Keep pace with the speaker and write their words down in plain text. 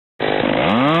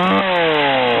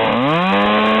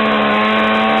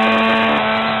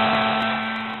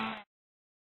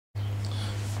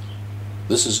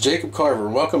This is Jacob Carver.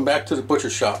 Welcome back to the Butcher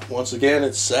Shop. Once again,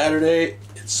 it's Saturday.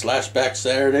 It's Slashback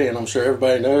Saturday, and I'm sure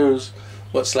everybody knows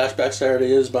what Slashback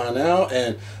Saturday is by now.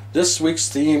 And this week's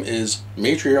theme is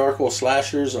matriarchal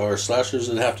slashers, or slashers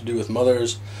that have to do with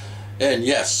mothers. And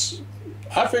yes,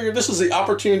 I figured this is the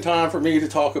opportune time for me to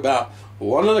talk about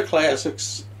one of the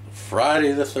classics,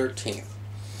 Friday the 13th.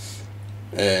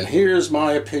 And here's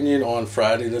my opinion on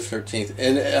Friday the 13th.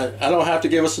 And I don't have to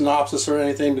give a synopsis or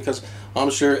anything, because I'm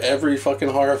sure every fucking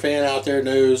horror fan out there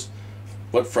knows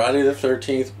what Friday the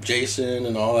 13th, Jason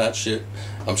and all that shit.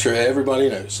 I'm sure everybody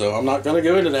knows. So I'm not going to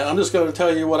go into that. I'm just going to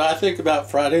tell you what I think about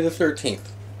Friday the 13th.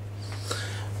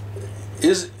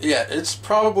 It's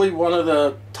probably one of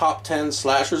the top 10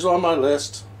 slashers on my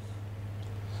list.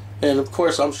 And of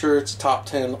course, I'm sure it's top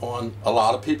 10 on a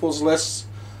lot of people's lists.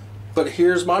 But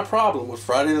here's my problem with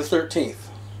Friday the 13th.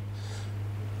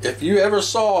 If you ever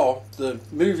saw the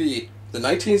movie, the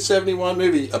 1971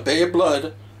 movie, A Bay of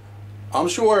Blood, I'm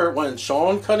sure when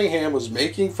Sean Cunningham was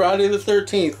making Friday the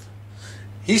 13th,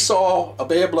 he saw A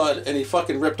Bay of Blood and he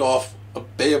fucking ripped off A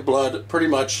Bay of Blood pretty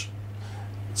much.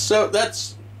 So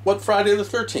that's what Friday the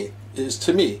 13th is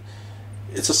to me.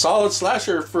 It's a solid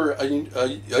slasher for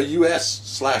a US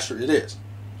slasher, it is.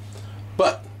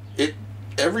 But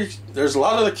there's a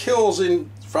lot of the kills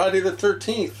in Friday the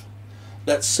 13th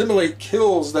that simulate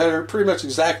kills that are pretty much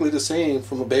exactly the same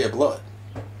from A Bay of Blood.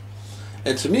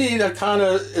 And to me, that kind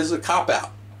of is a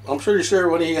cop-out. I'm pretty sure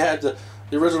when he had the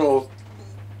original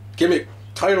gimmick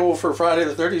title for Friday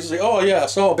the 13th, he'd say, oh yeah, I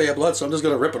saw A Bay of Blood, so I'm just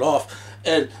going to rip it off.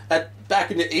 And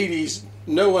back in the 80s,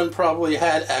 no one probably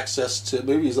had access to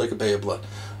movies like A Bay of Blood.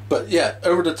 But yeah,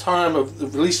 over the time of the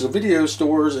release of video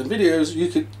stores and videos, you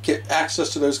could get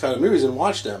access to those kind of movies and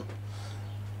watch them.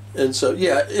 And so,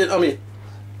 yeah, I mean,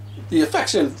 the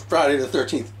effects in Friday the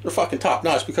 13th are fucking top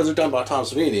notch because they're done by Tom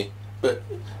Savini.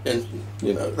 And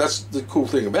you know, that's the cool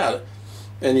thing about it.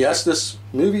 And yes, this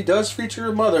movie does feature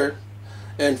a mother.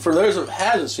 And for those who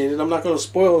haven't seen it, I'm not going to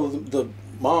spoil the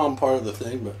mom part of the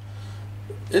thing, but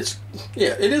it's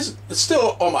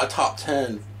still on my top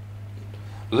 10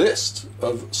 list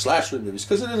of slasher movies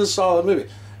because it is a solid movie. It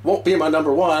won't be my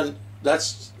number one.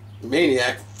 That's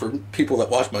Maniac for people that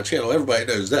watch my channel. Everybody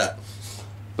knows that.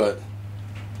 But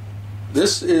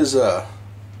this is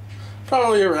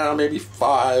probably around maybe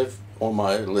 5 on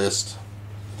my list.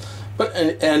 But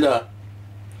and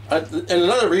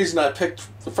another reason I picked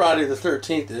the Friday the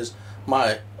 13th is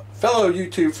my fellow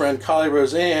YouTube friend Kylie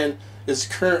Roseanne is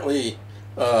currently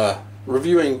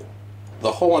reviewing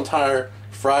the whole entire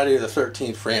Friday the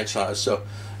 13th franchise. So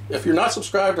if you're not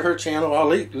subscribed to her channel, I'll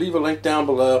leave a link down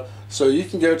below so you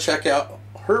can go check out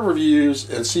her reviews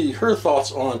and see her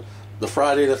thoughts on the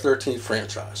Friday the 13th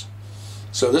franchise.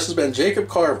 So this has been Jacob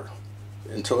Carver.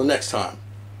 Until the next time,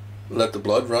 let the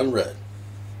blood run red.